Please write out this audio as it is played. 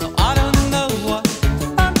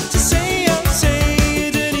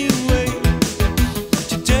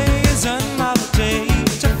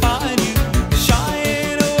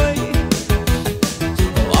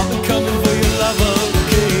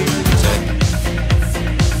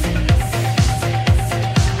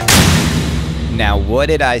What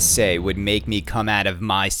did I say would make me come out of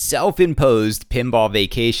my self-imposed pinball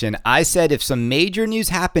vacation? I said if some major news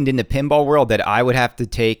happened in the pinball world that I would have to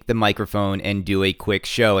take the microphone and do a quick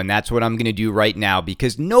show, and that's what I'm going to do right now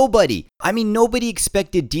because nobody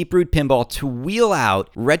expected Deep Root Pinball to wheel out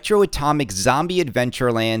Retro Atomic Zombie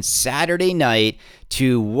Adventureland Saturday night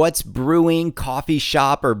to What's Brewing coffee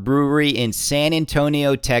shop or brewery in San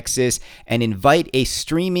Antonio, Texas, and invite a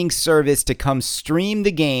streaming service to come stream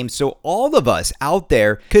the game so all of us out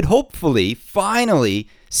there could hopefully finally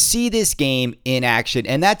see this game in action.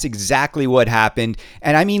 And that's exactly what happened.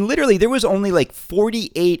 And I mean, literally, there was only like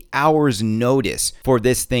 48 hours notice for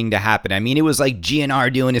this thing to happen. I mean, it was like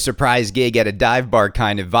GNR doing a surprise gig at a dive bar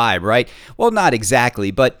kind of vibe, right? Well, not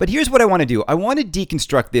exactly, but here's what I want to do. I want to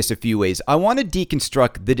deconstruct this a few ways. I want to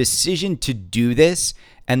deconstruct the decision to do this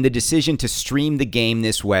and the decision to stream the game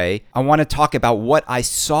this way. I want to talk about what I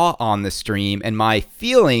saw on the stream and my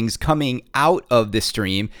feelings coming out of the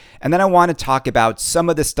stream. And then I want to talk about some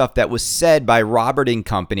of the stuff that was said by Robert and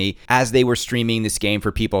company as they were streaming this game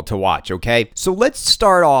for people to watch, okay? So let's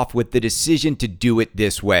start off with the decision to do it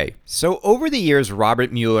this way. So over the years,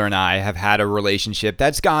 Robert Mueller and I have had a relationship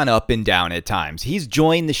that's gone up and down at times. He's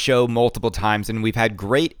joined the show multiple times and we've had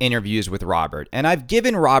great interviews with Robert. And I've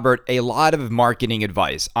given Robert a lot of marketing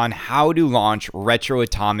advice on how to launch Retro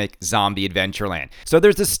Atomic Zombie Adventureland. So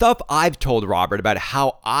there's the stuff I've told Robert about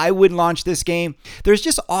how I would launch this game. There's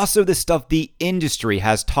just also the stuff the industry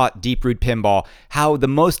has taught Deep Root Pinball how the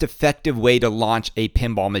most effective way to launch a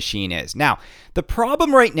pinball machine is. Now, the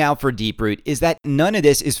problem right now for Deep Root is that none of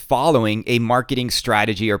this is following a marketing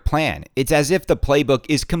strategy or plan. It's as if the playbook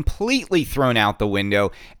is completely thrown out the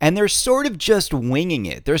window and they're sort of just winging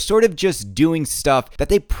it. They're sort of just doing stuff that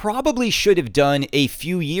they probably should have done a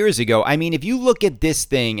few years ago. I mean, if you look at this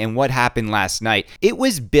thing and what happened last night, it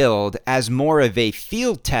was billed as more of a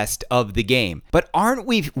field test of the game. But aren't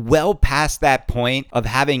we well past that point of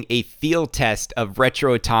having a field test of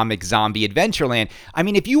Retro Atomic Zombie Adventureland? I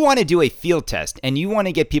mean, if you want to do a field test and you want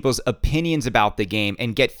to get people's opinions about the game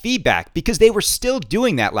and get feedback, because they were still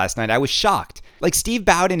doing that last night, I was shocked. Like Steve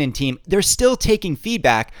Bowden and team, they're still taking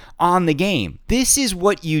feedback on the game. This is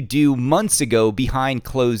what you do months ago behind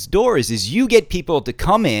closed doors, is you get people to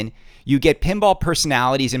come in, you get pinball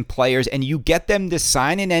personalities and players, and you get them to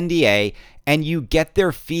sign an NDA, and you get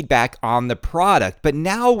their feedback on the product. But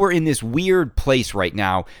now we're in this weird place right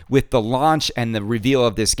now with the launch and the reveal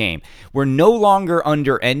of this game. We're no longer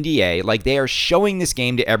under NDA. Like, they are showing this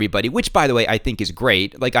game to everybody, which, by the way, I think is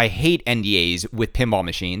great. Like, I hate NDAs with pinball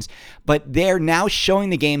machines, but they're now showing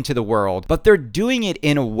the game to the world, but they're doing it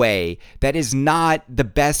in a way that is not the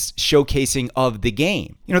best showcasing of the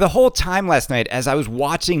game. You know, the whole time last night as I was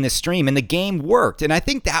watching the stream, and the game worked, and I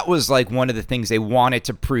think that was like one of the things they wanted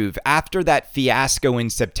to prove after that fiasco in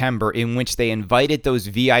September in which they invited those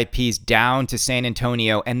VIPs down to San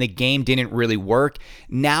Antonio and the game didn't really work.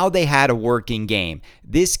 Now they had a working game.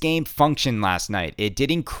 This game functioned last night. It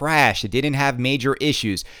didn't crash. It didn't have major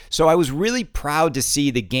issues. So I was really proud to see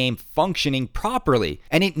the game functioning properly.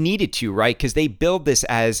 And it needed to, right? Because they build this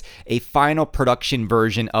as a final production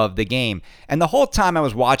version of the game. And the whole time I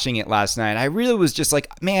was watching it last night, I really was just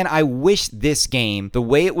like, man, I wish this game, the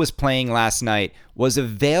way it was playing last night, was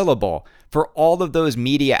available for all of those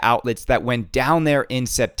media outlets that went down there in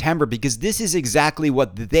September, because this is exactly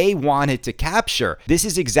what they wanted to capture. This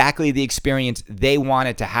is exactly the experience they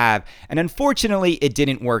wanted to have. And unfortunately, it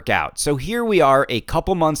didn't work out. So here we are a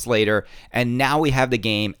couple months later, and now we have the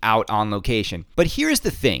game out on location. But here's the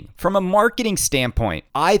thing. From a marketing standpoint,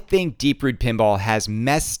 I think Deep Root Pinball has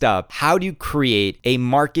messed up how to create a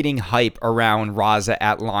marketing hype around RAZA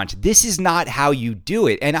at launch. This is not how you do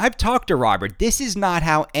it. And I've talked to Robert. This is not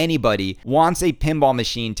how anybody wants a pinball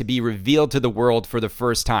machine to be revealed to the world for the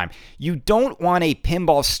first time. You don't want a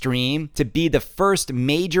pinball stream to be the first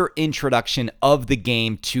major introduction of the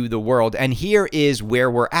game to the world. And here is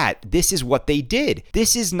where we're at. This is what they did.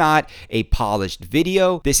 This is not a polished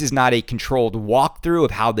video. This is not a controlled walkthrough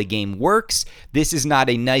of how the game works. This is not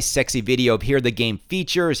a nice, sexy video of here the game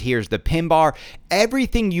features, here's the pin bar.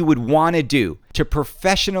 Everything you would want to do to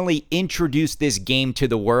professionally introduce this game to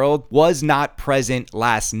the world was not present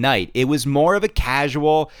last night. It was more of a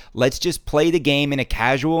casual, let's just play the game in a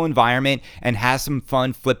casual environment and have some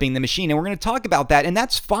fun flipping the machine. And we're going to talk about that, and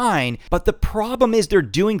that's fine. But the problem is they're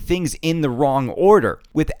doing things in the wrong order.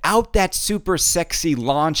 Without that super sexy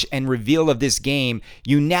launch and reveal of this game,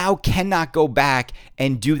 you now cannot go back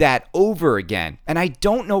and do that over again. And I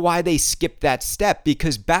don't know why they skipped that step,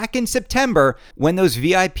 because back in September, when those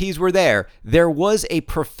VIPs were there there was a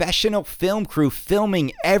professional film crew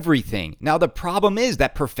filming everything. Now, the problem is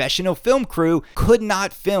that professional film crew could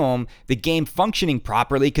not film the game functioning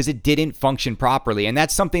properly because it didn't function properly. And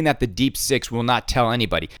that's something that the Deep Six will not tell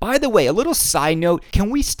anybody. By the way, a little side note,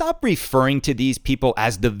 can we stop referring to these people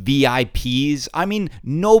as the VIPs? I mean,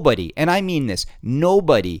 nobody, and I mean this,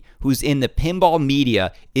 nobody who's in the pinball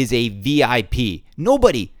media is a VIP.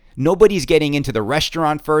 Nobody. Nobody's getting into the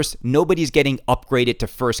restaurant first. Nobody's getting upgraded to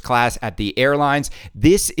first class at the airlines.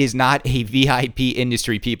 This is not a VIP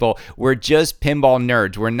industry, people. We're just pinball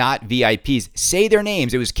nerds. We're not VIPs. Say their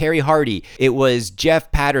names. It was Kerry Hardy. It was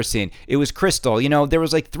Jeff Patterson. It was Crystal. You know, there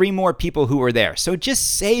was like 3 more people who were there. So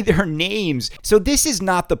just say their names. So this is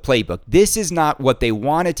not the playbook. This is not what they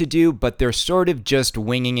wanted to do, but they're sort of just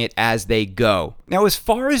winging it as they go. Now, as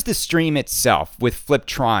far as the stream itself with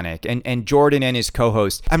Fliptronic and Jordan and his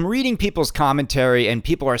co-host, I'm reading people's commentary and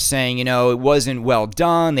people are saying, you know, it wasn't well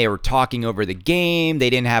done. They were talking over the game. They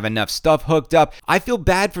didn't have enough stuff hooked up. I feel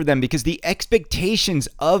bad for them because the expectations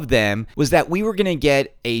of them was that we were going to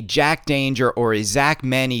get a Jack Danger or a Zach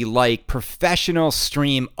Meny-like professional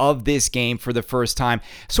stream of this game for the first time.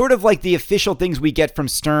 Sort of like the official things we get from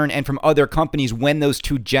Stern and from other companies when those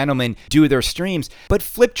two gentlemen do their streams. But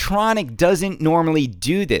Fliptronic doesn't normally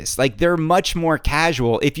do this. Like, they're much more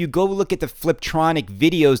casual. If you go look at the Fliptronic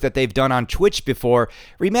videos that they've done on Twitch before,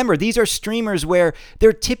 remember, these are streamers where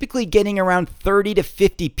they're typically getting around 30 to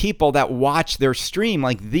 50 people that watch their stream.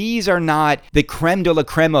 Like, these are not the creme de la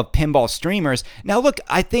creme of pinball streamers. Now, look,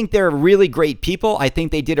 I think they're really great people. I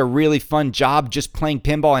think they did a really fun job just playing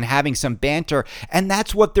pinball and having some banter, and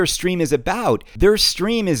that's what their stream is about. Their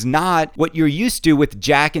stream is not what you're used to with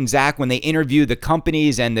Jack and Zach when they interview the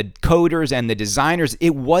companies and the coders and the designers.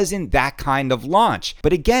 It wasn't that kind of launch.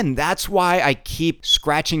 But again, that's why I keep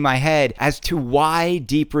scratching my head as to why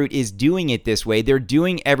Deeproot is doing it this way. They're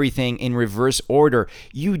doing everything in reverse order.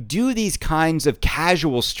 You do these kinds of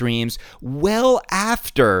casual streams well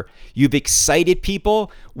after you've excited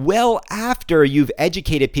people, well after you've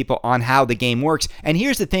educated people on how the game works. And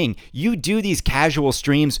here's the thing, you do these casual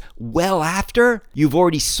streams well after you've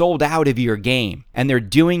already sold out of your game. And they're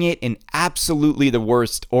doing it in absolutely the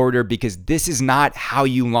worst order because this is not how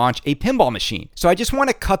you launch a pinball machine. So I just want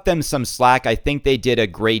to cut them some slack. I think they did a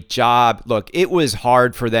great job. Look, it was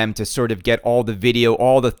hard for them to sort of get all the video,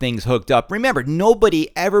 all the things hooked up. Remember, nobody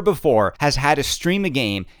ever before has had to stream a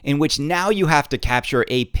game in which now you have to capture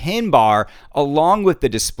a pin bar along with the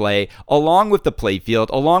display, along with the playfield,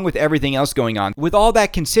 along with everything else going on. With all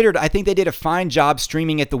that considered, I think they did a fine job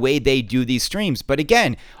streaming it the way they do these streams. But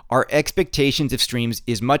again, our expectations of streams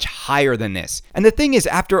is much higher than this. And the thing is,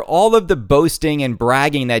 after all of the boasting and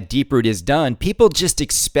bragging that Deeproot has done, people just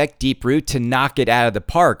expect Deeproot to knock it out of the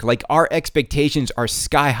park. Like, our expectations are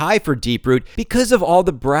sky high for Deeproot because of all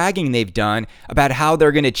the bragging they've done about how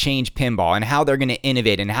they're going to change pinball and how they're going to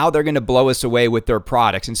innovate and how they're going to blow us away with their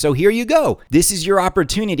products. And so here you go. This is your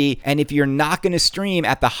opportunity. And if you're not going to stream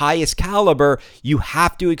at the highest caliber, you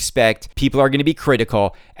have to expect people are going to be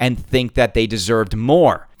critical and think that they deserved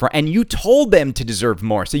more. And you told them to deserve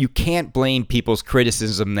more, so you can't blame people's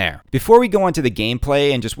criticism there. Before we go on to the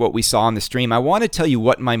gameplay and just what we saw on the stream, I want to tell you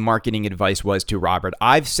what my marketing advice was to Robert.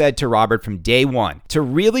 I've said to Robert from day one, to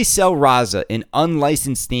really sell RAZA, an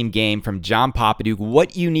unlicensed theme game from John Papaduke,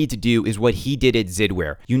 what you need to do is what he did at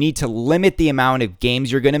Zidware. You need to limit the amount of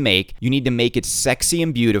games you're going to make. You need to make it sexy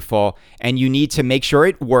and beautiful, and you need to make sure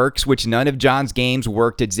it works, which none of John's games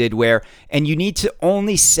worked at Zidware, and you need to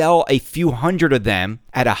only sell a few hundred of them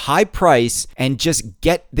at a high price and just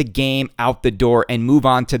get the game out the door and move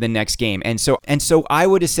on to the next game. And so I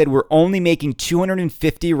would have said we're only making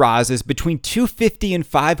 250 RAZAs, between 250 and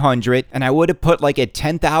 500, and I would have put like a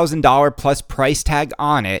 $10,000 plus price tag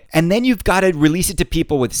on it. And then you've got to release it to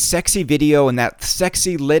people with sexy video and that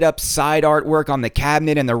sexy lit up side artwork on the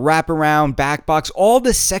cabinet and the wraparound back box, all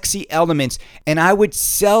the sexy elements. And I would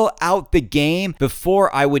sell out the game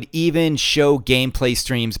before I would even show gameplay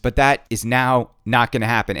streams, but that is now not going to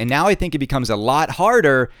happen. And now I think it becomes a lot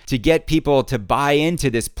harder to get people to buy into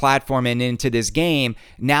this platform and into this game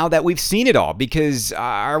now that we've seen it all, because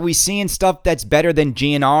are we seeing stuff that's better than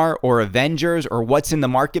GNR or Avengers or what's in the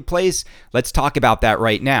marketplace? Let's talk about that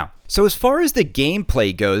right now. So as far as the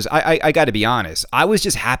gameplay goes, I got to be honest, I was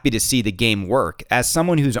just happy to see the game work. As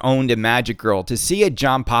someone who's owned a Magic Girl, to see a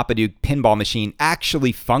John Papaduke pinball machine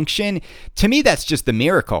actually function, to me that's just the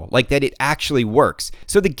miracle, like that it actually works.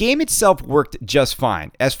 So the game itself worked just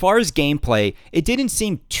fine. As far as gameplay, it didn't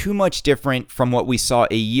seem too much different from what we saw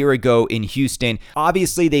a year ago in Houston.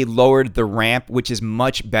 Obviously they lowered the ramp, which is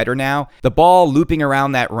much better now. The ball looping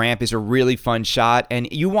around that ramp is a really fun shot, and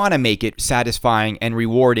you want to make it satisfying and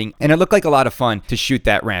rewarding. And it looked like a lot of fun to shoot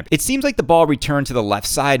that ramp. It seems like the ball returned to the left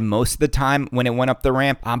side most of the time when it went up the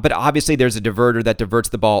ramp, but obviously there's a diverter that diverts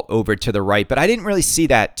the ball over to the right, but I didn't really see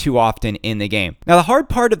that too often in the game. Now, the hard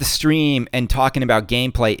part of the stream and talking about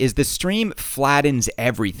gameplay is the stream flattens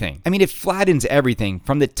everything. I mean, it flattens everything.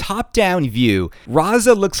 From the top-down view,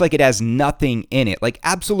 RAZA looks like it has nothing in it, like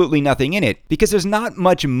absolutely nothing in it, because there's not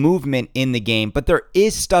much movement in the game, but there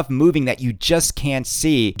is stuff moving that you just can't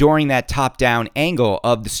see during that top-down angle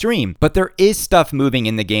of the stream. But there is stuff moving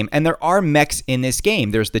in the game, and there are mechs in this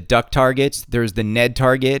game. There's the duck targets, there's the Ned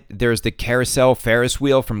target, there's the carousel Ferris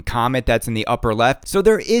wheel from Comet that's in the upper left. So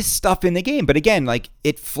there is stuff in the game, but again, like,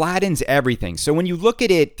 it flattens everything. So when you look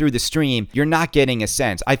at it through the stream, you're not getting a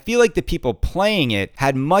sense. I feel like the people playing it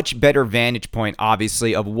had much better vantage point,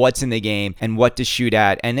 obviously, of what's in the game and what to shoot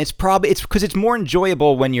at. And it's because it's more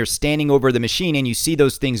enjoyable when you're standing over the machine and you see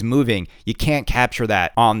those things moving. You can't capture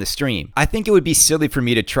that on the stream. I think it would be silly for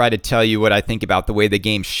me to try to tell you what I think about the way the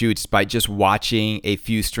game shoots by just watching a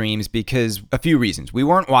few streams, because a few reasons. We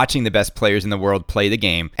weren't watching the best players in the world play the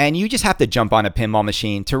game, and you just have to jump on a pinball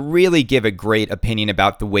machine to really give a great opinion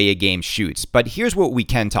about the way a game shoots. But here's what we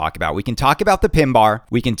can talk about. We can talk about the pin bar.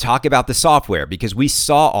 We can talk about the software, because we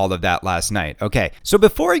saw all of that last night. Okay, so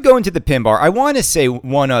before I go into the pin bar, I want to say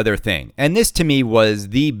one other thing, and this to me was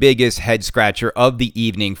the biggest head scratcher of the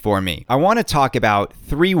evening for me. I want to talk about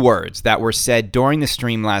 3 words that were said during the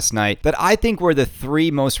stream last night that I think were the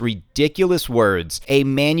 3 most ridiculous words a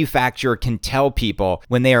manufacturer can tell people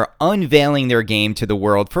when they are unveiling their game to the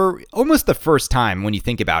world for almost the first time. When you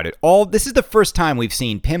think about it, this is the first time we've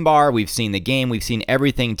seen pin bar, we've seen the game, we've seen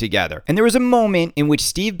everything together. And there was a moment in which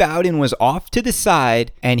Steve Bowden was off to the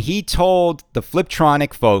side and he told the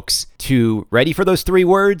Fliptronic folks to, ready for those 3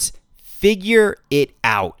 words, figure it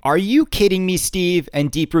out. Are you kidding me, Steve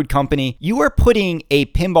and Deep Root Company? You are putting a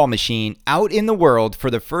pinball machine out in the world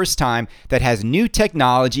for the first time that has new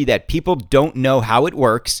technology that people don't know how it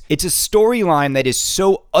works. It's a storyline that is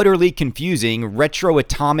so utterly confusing. Retro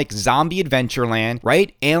atomic zombie adventureland,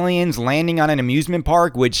 right? Aliens landing on an amusement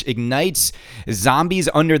park, which ignites zombies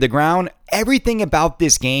under the ground. Everything about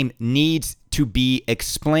this game needs to be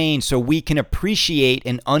explained so we can appreciate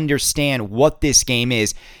and understand what this game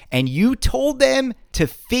is. And you told them to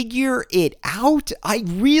figure it out?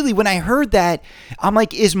 When I heard that, I'm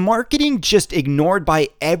like, is marketing just ignored by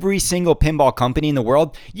every single pinball company in the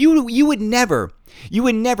world? You would never,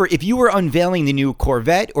 if you were unveiling the new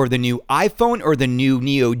Corvette or the new iPhone or the new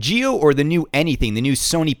Neo Geo or the new anything, the new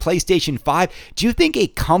Sony PlayStation 5, do you think a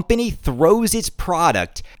company throws its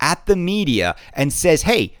product at the media and says,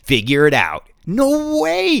 hey, figure it out? No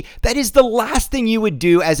way! That is the last thing you would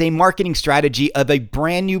do as a marketing strategy of a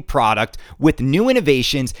brand new product with new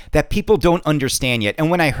innovations that people don't understand yet.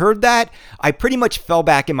 And when I heard that, I pretty much fell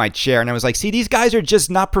back in my chair and I was like, see, these guys are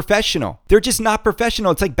just not professional. They're just not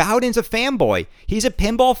professional. It's like Bowden's a fanboy. He's a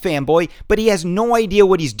pinball fanboy, but he has no idea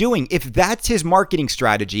what he's doing. If that's his marketing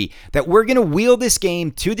strategy, that we're going to wheel this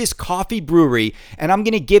game to this coffee brewery and I'm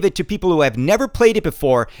going to give it to people who have never played it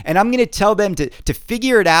before and I'm going to tell them to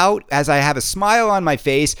figure it out as I have a smile on my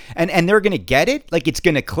face and they're gonna get it, like it's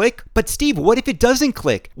gonna click. But Steve, what if it doesn't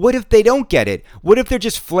click? What if they don't get it? What if they're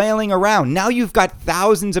just flailing around? Now you've got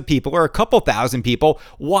thousands of people or a couple thousand people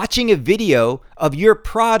watching a video of your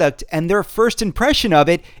product and their first impression of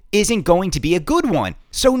it isn't going to be a good one.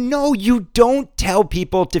 So no, you don't tell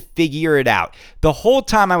people to figure it out. The whole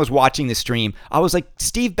time I was watching the stream, I was like,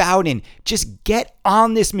 Steve Bowden, just get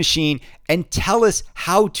on this machine and tell us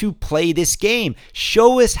how to play this game.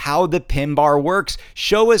 Show us how the pin bar works.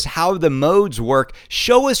 Show us how the modes work.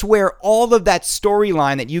 Show us where all of that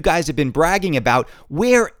storyline that you guys have been bragging about,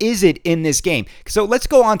 where is it in this game? So let's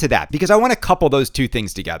go on to that because I want to couple those 2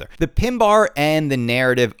 things together. The pin bar and the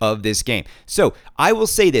narrative of this game. So I will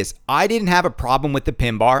say this, I didn't have a problem with the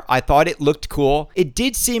pin bar. I thought it looked cool. It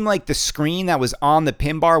did seem like the screen that was on the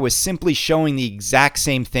pin bar was simply showing the exact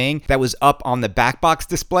same thing that was up on the back box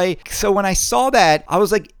display. So when I saw that, I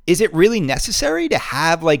was like, is it really necessary to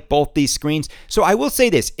have like both these screens? So I will say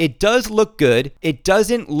this, it does look good. It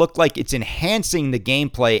doesn't look like it's enhancing the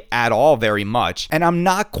gameplay at all very much. And I'm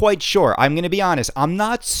not quite sure. I'm going to be honest. I'm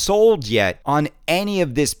not sold yet on any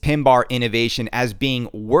of this pin bar innovation as being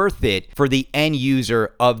worth it for the end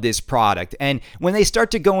user of this product. And when they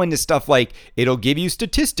start to go into stuff like, it'll give you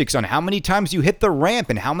statistics on how many times you hit the ramp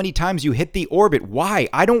and how many times you hit the orbit. Why?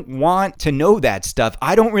 I don't want to know that stuff.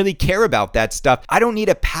 I don't really care about that stuff. I don't need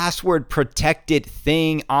a password protected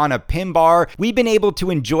thing on a pin bar. We've been able to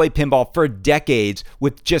enjoy pinball for decades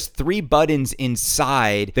with just 3 buttons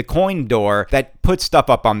inside the coin door that put stuff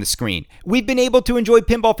up on the screen. We've been able to enjoy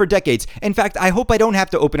pinball for decades. In fact, I hope I don't have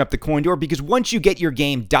to open up the coin door, because once you get your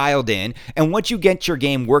game dialed in and once you get your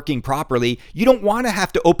game working properly, you don't want to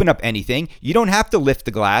have to open up anything. You don't have to lift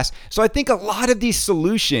the glass. So I think a lot of these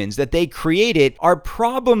solutions that they created are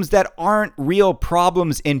problems that aren't real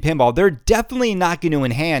problems in pinball. They're definitely not going to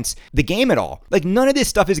enhance the game at all. Like, none of this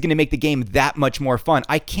stuff is going to make the game that much more fun.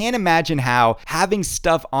 I can't imagine how having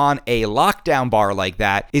stuff on a lockdown bar like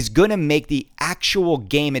that is going to make the actual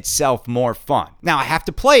game itself more fun. Now, I have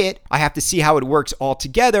to play it. I have to see how it works all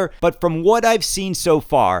together. But from what I've seen so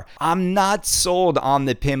far, I'm not sold on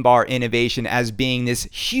the pin bar innovation as being this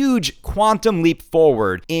huge quantum leap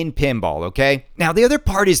forward in pinball, okay? Now, the other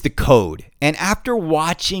part is the code. And after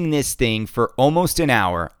watching this thing for almost an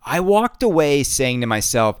hour, I walked away saying to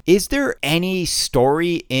myself, is there any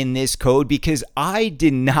story in this code? Because I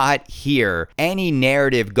did not hear any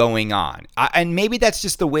narrative going on. And maybe that's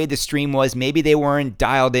just the way the stream was. Maybe they weren't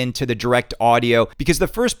dialed into the direct audio, because the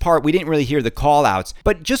first part, we didn't really hear the call outs.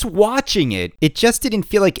 But just watching it, it just didn't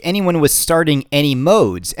feel like anyone was starting any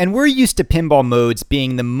modes. And we're used to pinball modes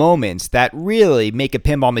being the moments that really make a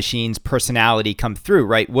pinball machine's personality come through,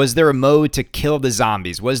 right? Was there a mode to kill the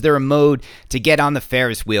zombies? Was there a mode to get on the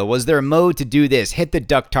Ferris wheel? Was there a mode to do this, hit the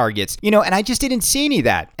duck targets? And I just didn't see any of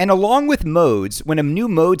that. And along with modes, when a new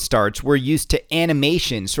mode starts, we're used to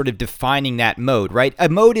animations sort of defining that mode, right? A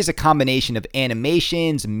mode is a combination of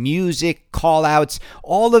animations, music, callouts,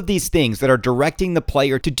 all of these things that are directing the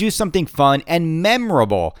player to do something fun and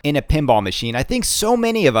memorable in a pinball machine. I think so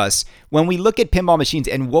many of us, when we look at pinball machines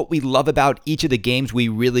and what we love about each of the games we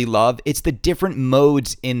really love, it's the different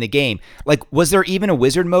modes in the game. Like, was there even a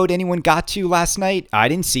wizard mode anyone got to last night? I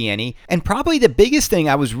didn't see any. And probably the biggest thing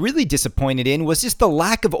I was really disappointed in was just the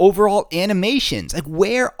lack of overall animations. Like,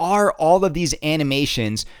 where are all of these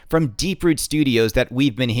animations from Deep Root Studios that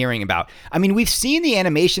we've been hearing about? I mean, we've seen the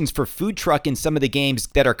animations for Food Truck in some of the games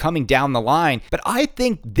that are coming down the line, but I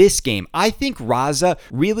think this game, I think RAZA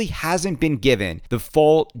really hasn't been given the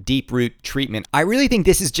full Deep Root treatment. I really think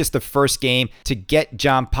this is just the first game to get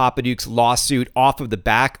John Papaduke's lawsuit off of the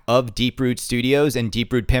back of Deep Root Studios and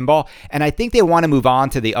Deep Root Pinball, and I think they want to move on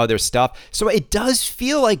to the other stuff. So it does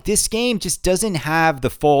feel like this game just doesn't have the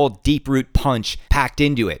full Deep Root punch packed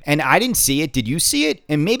into it. And I didn't see it. Did you see it?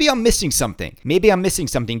 And maybe I'm missing something.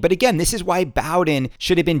 But again, this is why Bowden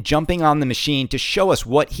should have been jumping on the machine to show us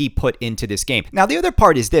what he put into this game. Now, the other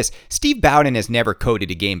part is this. Steve Bowden has never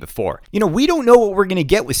coded a game before. We don't know what we're going to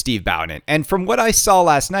get with Steve Bowden. And from what I saw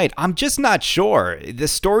last night, I'm just not sure. The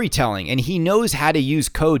storytelling, and he knows how to use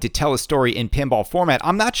code to tell a story in pinball format.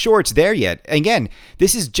 I'm not sure it's there yet. Again,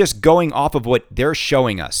 this is just going off of what they're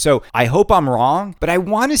showing us. So I hope I'm wrong, but I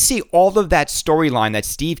want to see all of that storyline that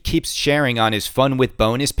Steve keeps sharing on his Fun with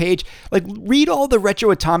Bonus page. Like, read all the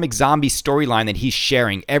Retro Atomic Zombie storyline that he's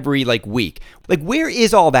sharing every week. Like, where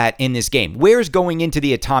is all that in this game? Where's going into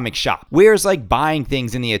the Atomic Shop? Where's buying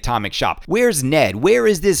things in the Atomic Shop? Where's Ned? Where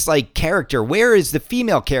is this character? Where is the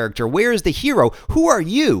female character? Where is the hero? Who are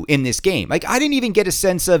you in this game? I didn't even get a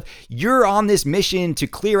sense of you're on this mission to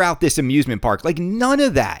clear out this amusement park. None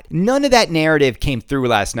of that narrative came through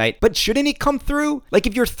last night. But shouldn't it come through?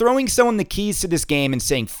 If you're throwing someone the keys to this game and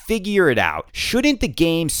saying, figure it out, shouldn't the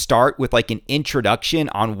game start with an introduction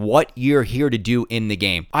on what you're here to do in the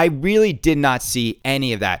game? I really did not see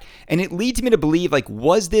any of that. And it leads me to believe,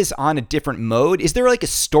 was this on a different mode? Is there a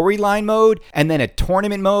storyline mode and then a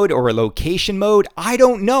tournament mode or a location mode? I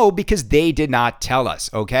don't know, because they did not tell us,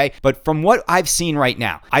 okay? But from what I've seen right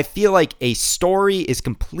now, I feel like a story is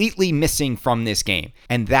completely missing from this game.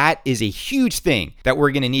 And that is a huge thing that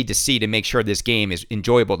we're going to need to see to make sure this game is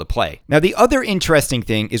enjoyable to play. Now, the other interesting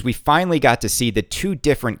thing is we finally got to see the 2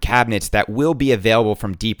 different cabinets that will be available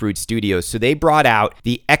from Deep Root Studios. So they brought out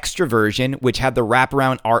the extra version, which had the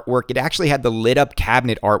wraparound artwork. It actually had the lit up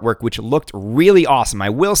cabinet artwork, which looked really awesome. I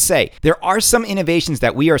will say there are some innovations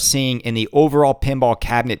that we are seeing in the overall pinball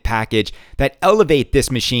cabinet package that elevate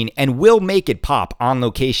this machine and will make it pop on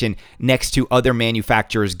location next to other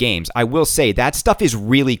manufacturers' games. I will say that stuff is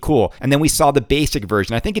really cool. And then we saw the basic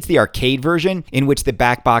version. I think it's the arcade version, in which the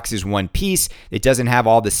back box is one piece. It doesn't have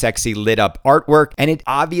all the sexy lit up artwork, and it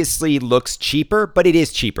obviously looks cheaper, but it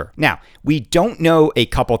is cheaper. Now, we don't know a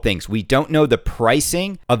couple things. We don't know the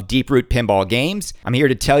pricing of Deep Root pinball games. I'm here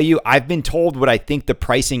to tell you, I've been told what I think the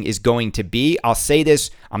pricing is going to be. I'll say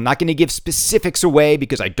this, I'm not going to give specifics away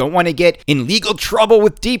because I don't want to get in legal trouble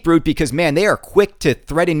with Deeproot because, man, they are quick to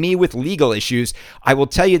threaten me with legal issues. I will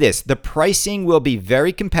tell you this, the pricing will be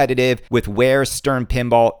very competitive with where Stern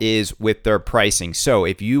Pinball is with their pricing. So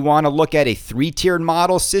if you want to look at a 3-tiered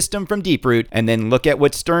model system from Deeproot and then look at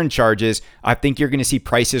what Stern charges, I think you're going to see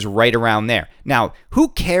prices right around there. Now, who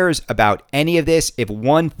cares about any of this if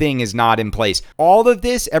one thing is not in place? All of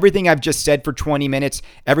this, everything I've just said for 20 minutes,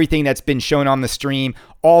 everything that's been shown on the stream,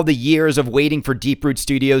 all the years of waiting for Deeproot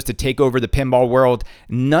Studios to take over the pinball world,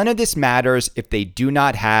 none of this matters if they do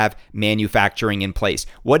not have manufacturing in place.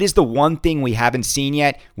 What is the one thing we haven't seen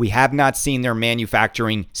yet? We have not seen their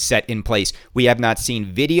manufacturing set in place. We have not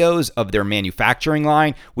seen videos of their manufacturing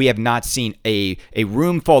line. We have not seen a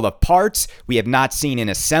room full of parts. We have not seen an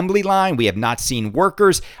assembly line. We have not seen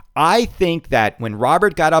workers. I think that when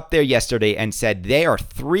Robert got up there yesterday and said they are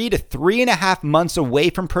 3 to 3.5 months away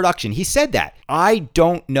from production, he said that. I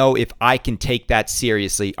don't know if I can take that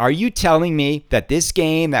seriously. Are you telling me that this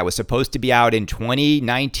game that was supposed to be out in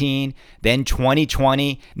 2019, then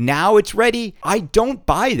 2020, now it's ready? I don't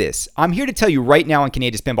buy this. I'm here to tell you right now on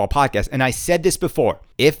Canada's Pinball Podcast, and I said this before,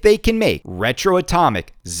 if they can make Retro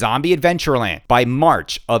Atomic Zombie Adventureland by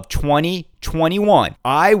March of 2021,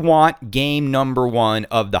 I want game number 1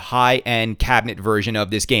 of the high-end cabinet version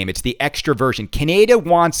of this game. It's the extra version. Canada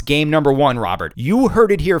wants game number 1, Robert. You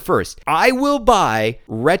heard it here first. I will buy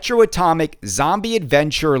Retro Atomic Zombie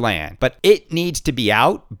Adventureland, but it needs to be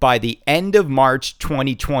out by the end of March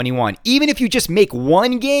 2021. Even if you just make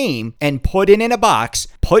one game and put it in a box,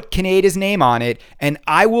 put Canada's name on it, and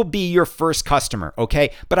I will be your first customer, okay?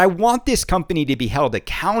 But I want this company to be held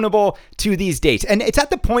accountable to these dates. And it's at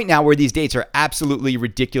the point now where these dates are absolutely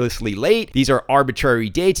ridiculously late. These are arbitrary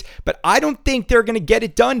dates, but I don't think they're going to get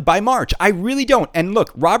it done by March. I really don't. And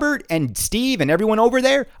look, Robert and Steve and everyone over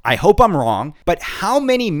there, I hope I'm wrong, but how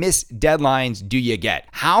many missed deadlines do you get?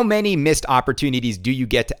 How many missed opportunities do you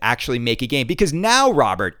get to actually make a game? Because now,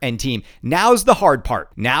 Robert and team, now's the hard part.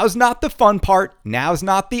 Now's not the fun part. Now's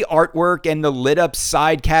not the artwork and the lit up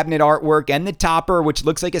side cabinet artwork and the topper, which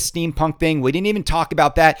looks like a steampunk thing. We didn't even talk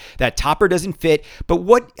about that. That topper doesn't fit. But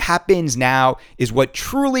what happens now is what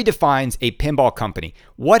truly defines a pinball company.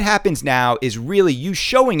 What happens now is really you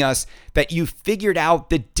showing us that you figured out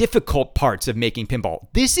the difficult parts of making pinball.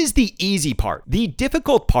 This is the easy part. The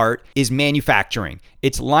difficult part is manufacturing.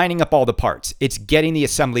 It's lining up all the parts. It's getting the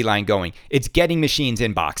assembly line going. It's getting machines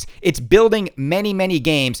in box. It's building many, many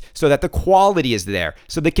games so that the quality is there,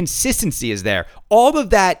 so the consistency is there. All of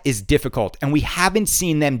that is difficult, and we haven't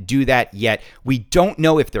seen them do that yet. We don't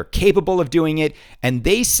know if they're capable of doing it, and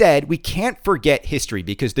they said we can't forget history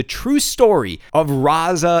because the true story of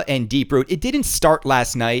RAZA and Deeproot, it didn't start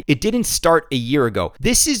last night. It didn't start a year ago.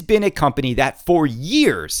 This has been a company that for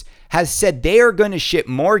years has said they are going to ship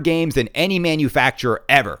more games than any manufacturer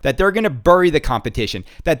ever, that they're going to bury the competition,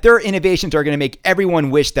 that their innovations are going to make everyone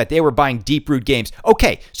wish that they were buying Deeproot games.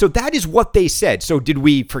 Okay, so that is what they said. So did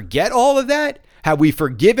we forget all of that? Have we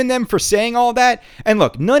forgiven them for saying all that? And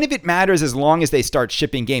look, none of it matters as long as they start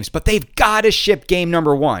shipping games, but they've got to ship game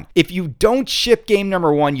number 1. If you don't ship game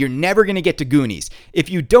number 1, you're never going to get to Goonies. If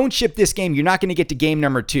you don't ship this game, you're not going to get to game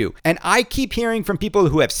number 2. And I keep hearing from people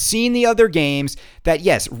who have seen the other games that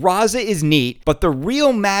yes, RAZA is neat, but the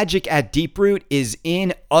real magic at Deeproot is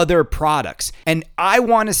in other products. And I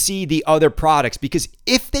want to see the other products because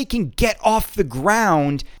if they can get off the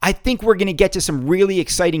ground, I think we're going to get to some really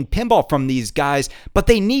exciting pinball from these guys. But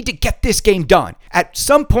they need to get this game done. At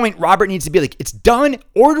some point, Robert needs to be like, it's done.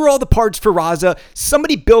 Order all the parts for RAZA.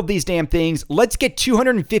 Somebody build these damn things. Let's get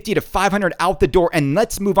 250 to 500 out the door and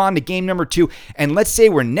let's move on to game number 2. And let's say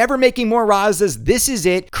we're never making more RAZAs. This is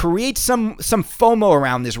it. Create some FOMO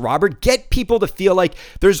around this, Robert. Get people to feel like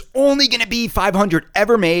there's only going to be 500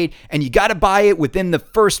 ever made and you got to buy it within the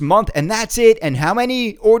first month and that's it. And how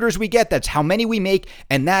many orders we get, that's how many we make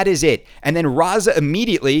and that is it. And then RAZA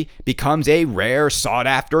immediately becomes a rare,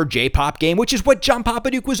 sought-after J-pop game, which is what John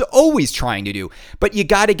Papaduke was always trying to do. But you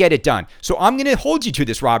got to get it done. So I'm going to hold you to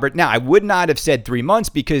this, Robert. Now, I would not have said 3 months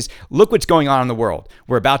because look what's going on in the world.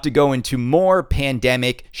 We're about to go into more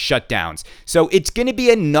pandemic shutdowns. So it's going to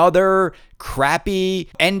be another crappy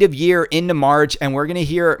end of year into March, and we're going to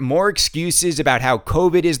hear more excuses about how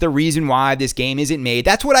COVID is the reason why this game isn't made.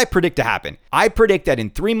 That's what I predict to happen. I predict that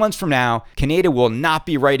in 3 months from now, Canada will not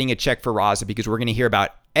be writing a check for RAZA because we're going to hear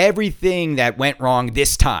about everything that went wrong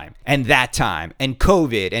this time and that time and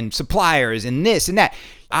COVID and suppliers and this and that.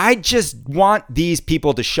 I just want these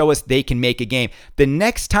people to show us they can make a game. The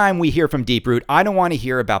next time we hear from Deeproot, I don't want to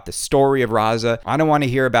hear about the story of RAZA. I don't want to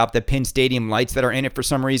hear about the Pin Stadium lights that are in it for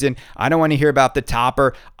some reason. I don't want to hear about the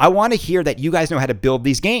topper. I want to hear that you guys know how to build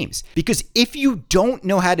these games. Because if you don't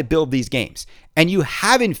know how to build these games, and you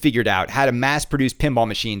haven't figured out how to mass produce pinball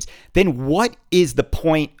machines, then what is the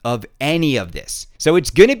point of any of this? So it's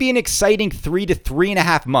going to be an exciting 3 to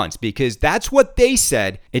 3.5 months, because that's what they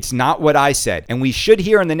said. It's not what I said. And we should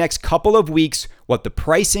hear in the next couple of weeks what the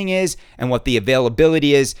pricing is and what the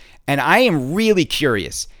availability is. And I am really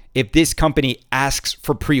curious if this company asks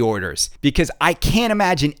for pre-orders, because I can't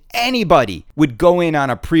imagine anybody would go in on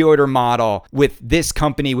a pre-order model with this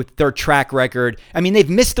company, with their track record. I mean, they've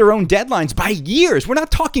missed their own deadlines by years. We're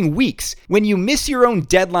not talking weeks. When you miss your own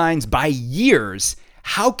deadlines by years,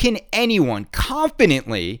 how can anyone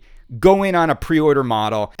confidently go in on a pre-order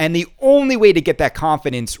model? And the only way to get that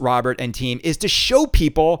confidence, Robert and team, is to show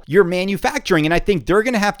people your manufacturing. And I think they're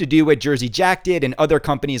going to have to do what Jersey Jack did and other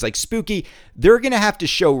companies like Spooky. They're going to have to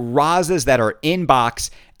show RAZAs that are in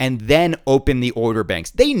box and then open the order banks.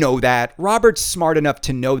 They know that. Robert's smart enough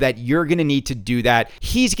to know that you're going to need to do that.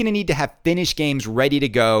 He's going to need to have finished games ready to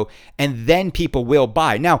go, and then people will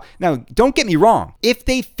buy. Now, don't get me wrong. If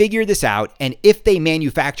they figure this out, and if they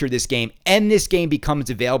manufacture this game, and this game becomes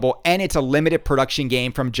available, and it's a limited production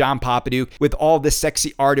game from John Papaduke with all the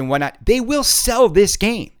sexy art and whatnot, they will sell this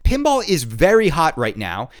game. Pinball is very hot right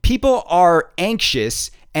now. People are anxious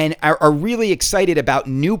and are really excited about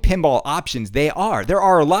new pinball options. There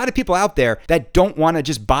are a lot of people out there that don't want to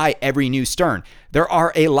just buy every new Stern. There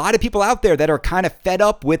are a lot of people out there that are kind of fed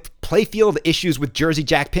up with playfield issues with Jersey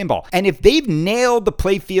Jack Pinball. And if they've nailed the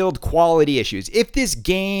playfield quality issues, if this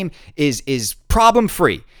game is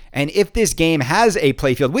problem-free, and if this game has a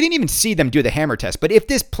playfield, we didn't even see them do the hammer test, but if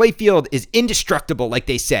this playfield is indestructible, like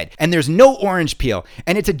they said, and there's no orange peel,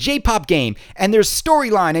 and it's a J-pop game, and there's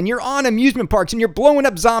storyline, and you're on amusement parks, and you're blowing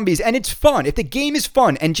up zombies, and it's fun. If the game is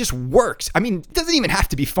fun and just works, I mean, it doesn't even have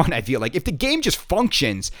to be fun, I feel like. If the game just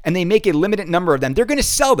functions, and they make a limited number of them, they're going to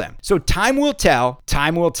sell them. So time will tell.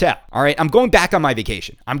 Time will tell. All right, I'm going back on my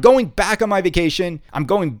vacation. I'm going back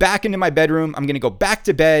into my bedroom. I'm going to go back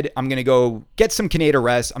to bed. I'm going to go get some Canada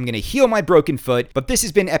rest. I'm going to heal my broken foot. But this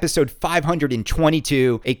has been episode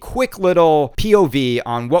 522, a quick little POV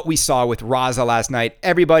on what we saw with RAZA last night.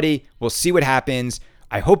 Everybody, we'll see what happens.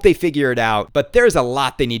 I hope they figure it out, but there's a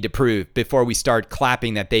lot they need to prove before we start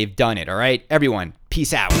clapping that they've done it, all right? Everyone,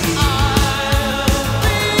 peace out.